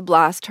used to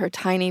blast her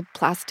tiny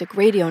plastic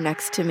radio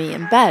next to me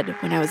in bed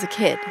when I was a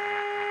kid.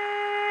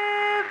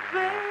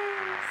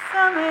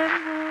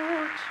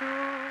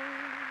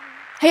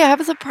 Hey, I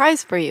have a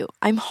surprise for you.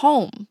 I'm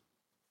home.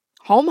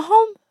 Home?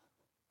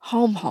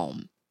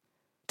 Home.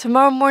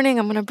 Tomorrow morning,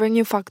 I'm going to bring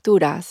you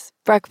facturas,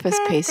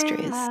 breakfast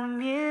pastries.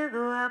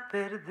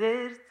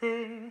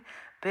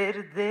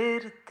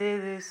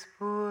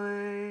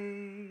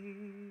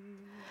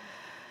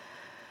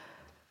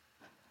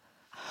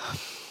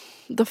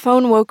 The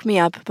phone woke me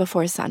up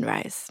before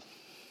sunrise.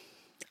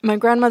 My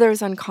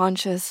grandmother's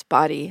unconscious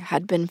body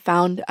had been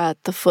found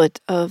at the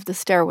foot of the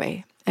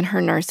stairway in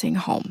her nursing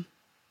home.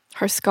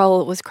 Her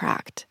skull was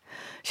cracked.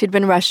 She'd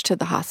been rushed to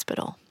the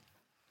hospital.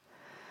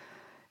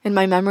 In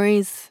my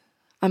memories,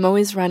 I'm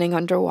always running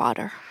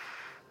underwater.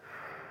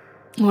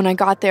 When I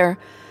got there,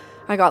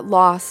 I got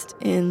lost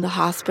in the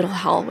hospital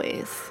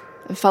hallways.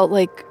 It felt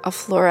like a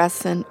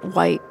fluorescent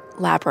white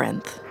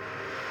labyrinth.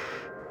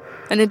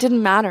 And it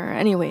didn't matter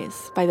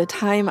anyways. By the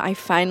time I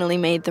finally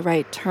made the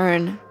right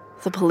turn,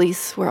 the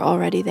police were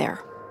already there.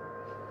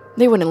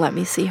 They wouldn't let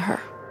me see her.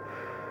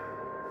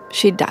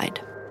 She'd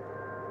died.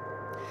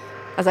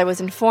 As I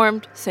was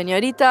informed,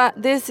 Señorita,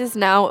 this is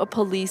now a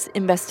police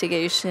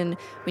investigation.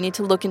 We need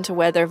to look into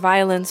whether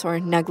violence or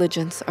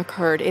negligence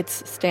occurred.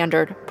 It's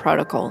standard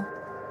protocol.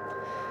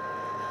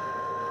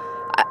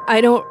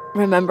 I don't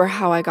remember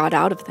how I got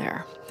out of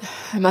there.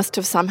 I must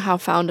have somehow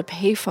found a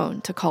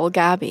payphone to call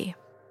Gabby.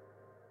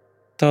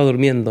 Estaba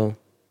durmiendo.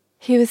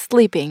 He was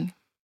sleeping.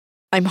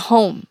 I'm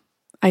home,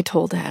 I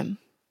told him.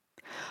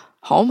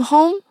 Home?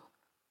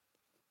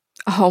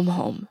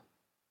 Home.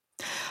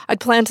 I'd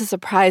planned to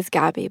surprise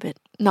Gabby, but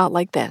not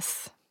like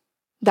this.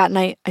 That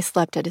night, I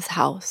slept at his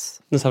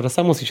house. Nos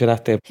abrazamos y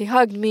lloraste. He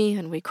hugged me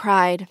and we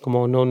cried.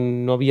 Como no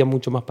había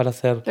mucho más para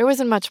hacer. There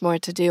wasn't much more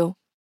to do.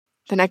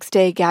 The next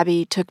day,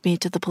 Gabby took me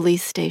to the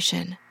police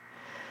station.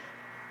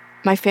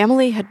 My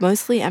family had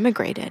mostly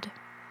emigrated.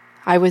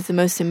 I was the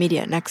most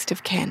immediate next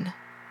of kin.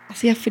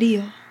 Hacía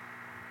frío.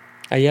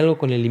 Hay algo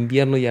con el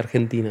invierno y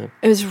Argentina.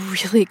 It was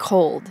really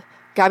cold.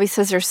 Gabby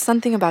says there's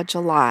something about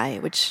July,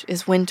 which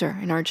is winter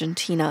in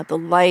Argentina. The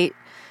light,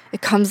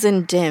 it comes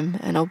in dim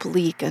and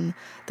oblique, and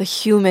the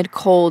humid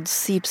cold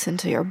seeps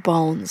into your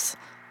bones.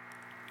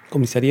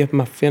 Comisarías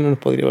más feas no nos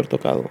podría haber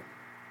tocado.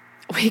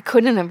 We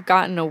couldn't have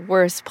gotten a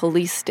worse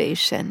police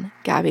station,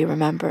 Gabby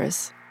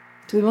remembers.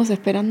 Estuvimos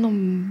esperando,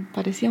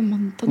 parecía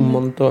un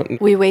montón.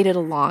 We waited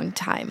a long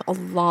time.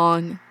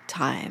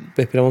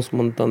 Esperamos un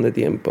montón de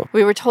tiempo.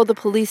 We were told the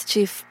police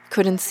chief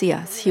couldn't see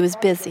us. He was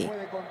busy.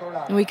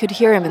 And we could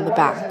hear him in the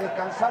back.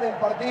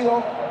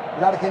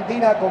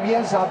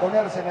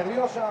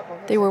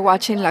 They were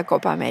watching La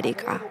Copa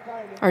America,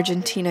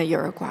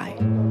 Argentina-Uruguay.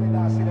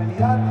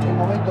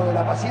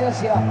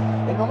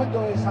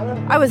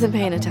 I wasn't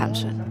paying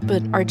attention,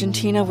 but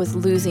Argentina was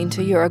losing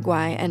to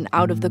Uruguay and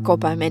out of the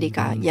Copa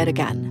America yet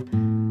again.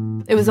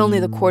 It was only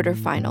the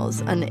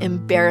quarterfinals, an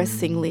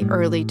embarrassingly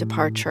early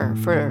departure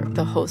for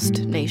the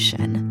host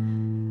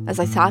nation. As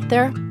I sat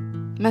there,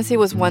 Messi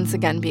was once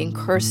again being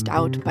cursed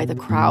out by the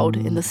crowd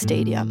in the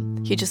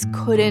stadium. He just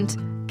couldn't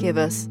give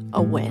us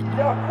a win.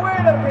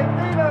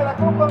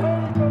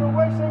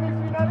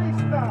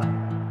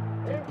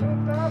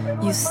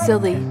 You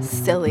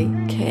silly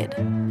kid.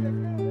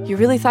 You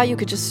really thought you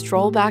could just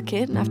stroll back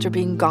in after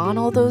being gone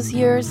all those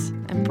years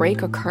and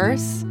break a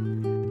curse?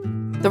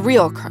 The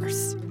real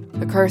curse.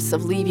 The curse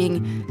of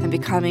leaving and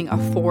becoming a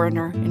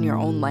foreigner in your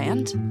own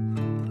land?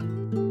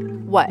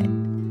 What?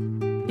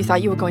 You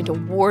thought you were going to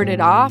ward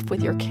it off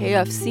with your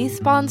KFC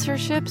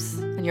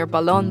sponsorships and your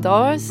Ballon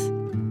d'Ors?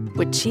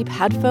 With cheap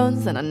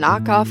headphones and a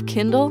knockoff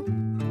Kindle?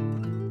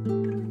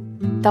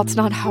 That's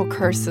not how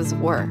curses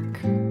work.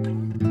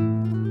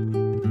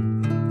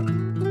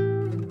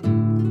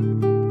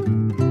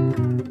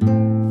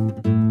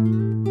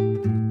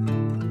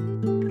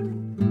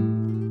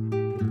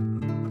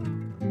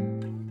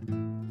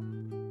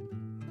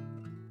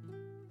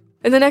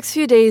 In the next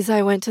few days,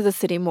 I went to the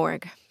city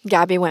morgue.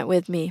 Gabby went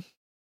with me.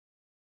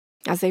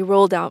 As they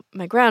rolled out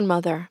my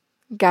grandmother,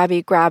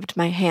 Gabby grabbed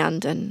my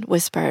hand and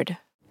whispered,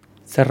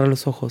 Cerra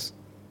los ojos.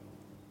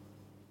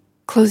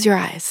 Close your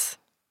eyes.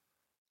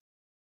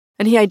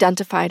 And he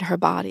identified her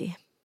body.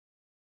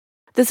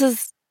 This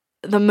is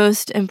the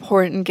most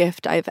important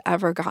gift I've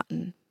ever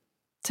gotten,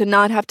 to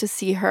not have to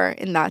see her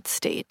in that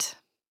state.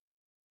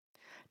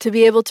 To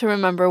be able to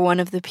remember one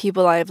of the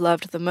people I have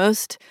loved the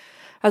most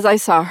as I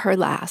saw her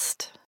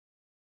last.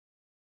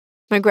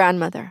 My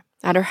grandmother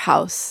at her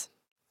house,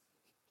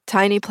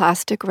 tiny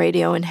plastic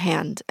radio in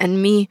hand,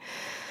 and me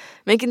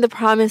making the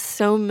promise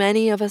so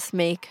many of us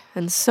make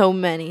and so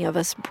many of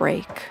us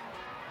break.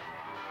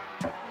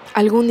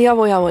 Algún día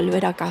voy a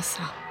volver a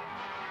casa.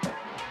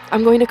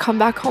 I'm going to come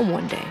back home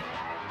one day.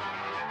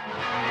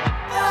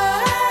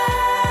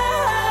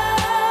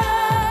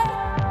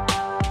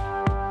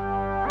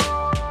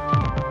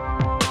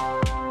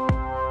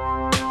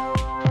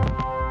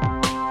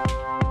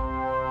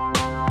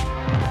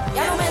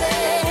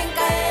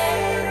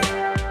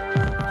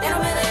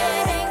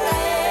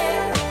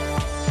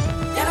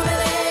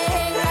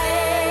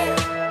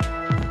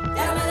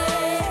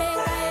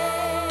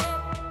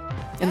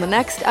 In the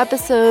next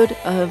episode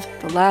of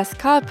The Last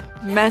Cup,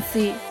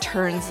 Messi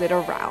turns it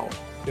around.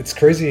 It's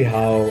crazy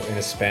how in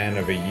a span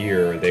of a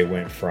year they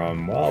went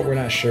from, well, we're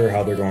not sure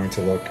how they're going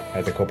to look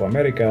at the Copa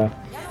America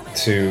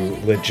to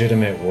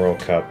legitimate World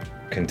Cup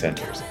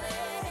contenders.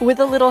 With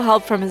a little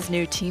help from his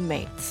new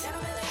teammates.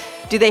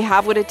 Do they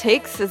have what it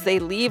takes as they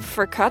leave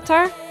for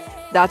Qatar?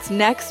 That's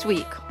next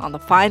week on the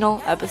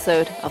final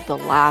episode of The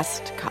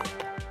Last Cup.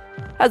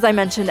 As I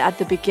mentioned at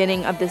the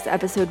beginning of this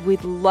episode,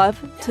 we'd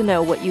love to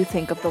know what you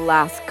think of The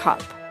Last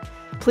Cup.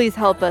 Please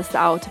help us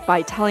out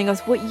by telling us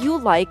what you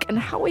like and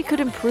how we could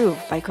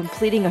improve by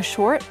completing a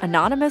short,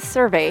 anonymous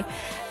survey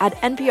at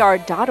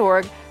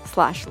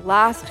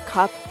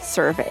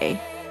npr.org/lastcupsurvey.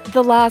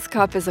 The Last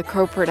Cup is a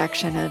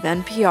co-production of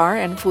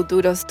NPR and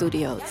Futuro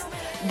Studios.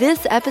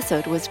 This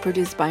episode was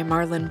produced by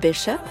Marlon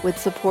Bishop with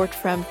support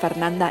from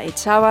Fernanda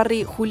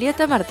Echavarri,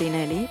 Julieta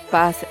Martinelli,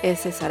 Paz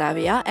S.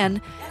 Sarabia,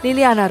 and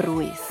Liliana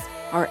Ruiz.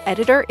 Our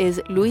editor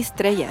is Luis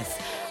Treyes.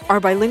 Our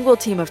bilingual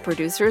team of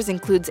producers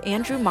includes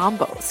Andrew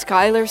Mambo,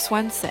 Skylar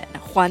Swenson,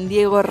 Juan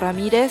Diego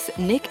Ramirez,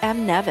 Nick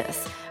M.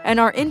 Nevis, and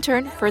our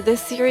intern for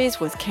this series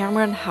was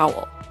Cameron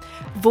Howell.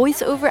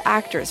 Voiceover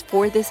actors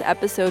for this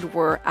episode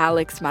were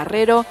Alex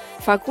Marrero,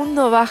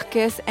 Facundo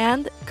Vázquez,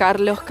 and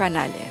Carlos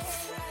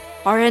Canales.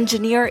 Our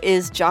engineer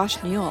is Josh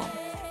Newell.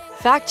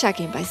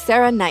 Fact-checking by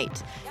Sarah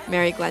Knight.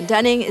 Mary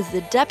Glendenning is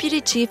the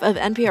Deputy Chief of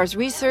NPR's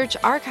Research,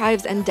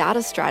 Archives, and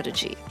Data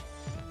Strategy.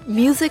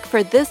 Music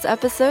for this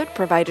episode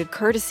provided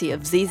courtesy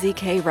of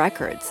ZZK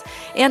Records,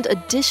 and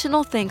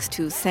additional thanks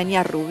to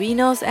Senia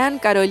Rubinos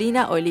and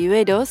Carolina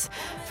Oliveros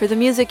for the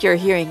music you're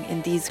hearing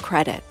in these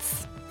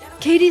credits.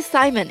 Katie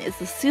Simon is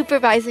the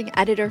supervising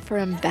editor for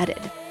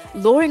Embedded.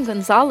 Lauren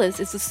Gonzalez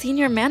is the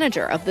senior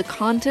manager of the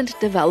content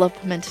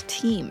development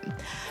team.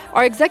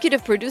 Our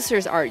executive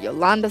producers are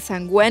Yolanda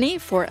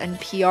Sangueni for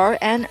NPR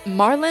and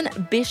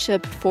Marlon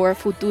Bishop for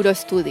Futuro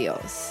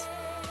Studios.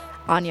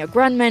 Anya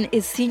Grunman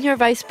is Senior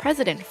Vice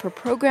President for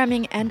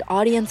Programming and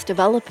Audience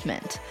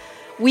Development.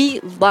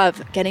 We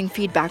love getting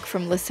feedback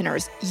from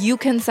listeners. You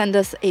can send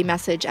us a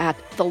message at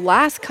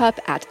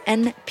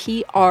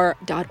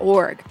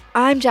thelastcup@npr.org.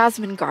 I'm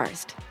Jasmine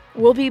Garst.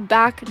 We'll be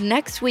back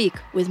next week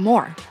with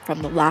more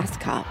from The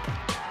Last Cup.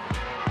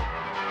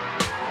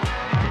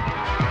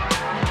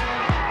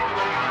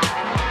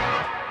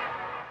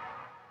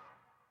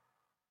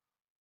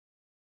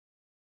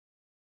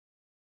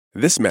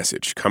 This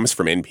message comes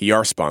from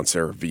NPR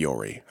sponsor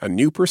Vuori, a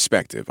new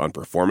perspective on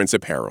performance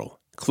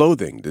apparel.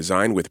 Clothing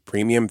designed with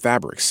premium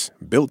fabrics,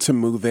 built to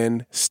move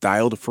in,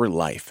 styled for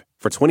life.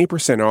 For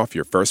 20% off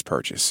your first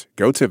purchase,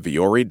 go to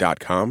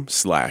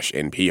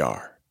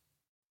vuori.com/NPR.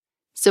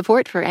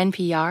 Support for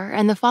NPR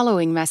and the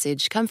following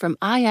message come from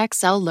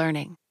IXL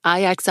Learning.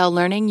 IXL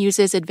Learning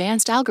uses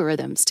advanced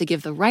algorithms to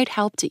give the right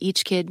help to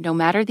each kid no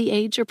matter the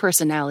age or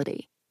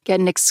personality. Get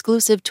an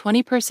exclusive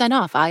 20%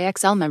 off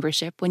IXL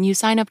membership when you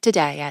sign up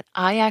today at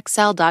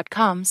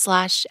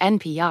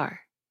IXL.com/NPR.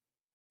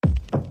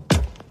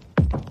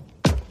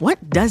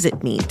 What does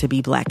it mean to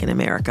be Black in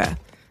America?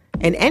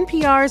 In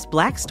NPR's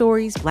Black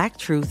Stories, Black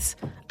Truths,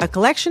 a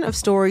collection of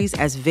stories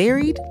as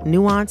varied,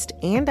 nuanced,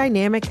 and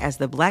dynamic as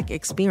the Black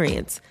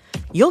experience,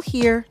 you'll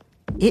hear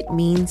it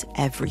means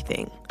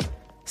everything.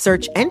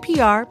 Search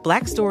NPR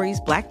Black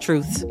Stories, Black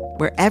Truths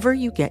wherever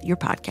you get your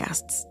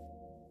podcasts.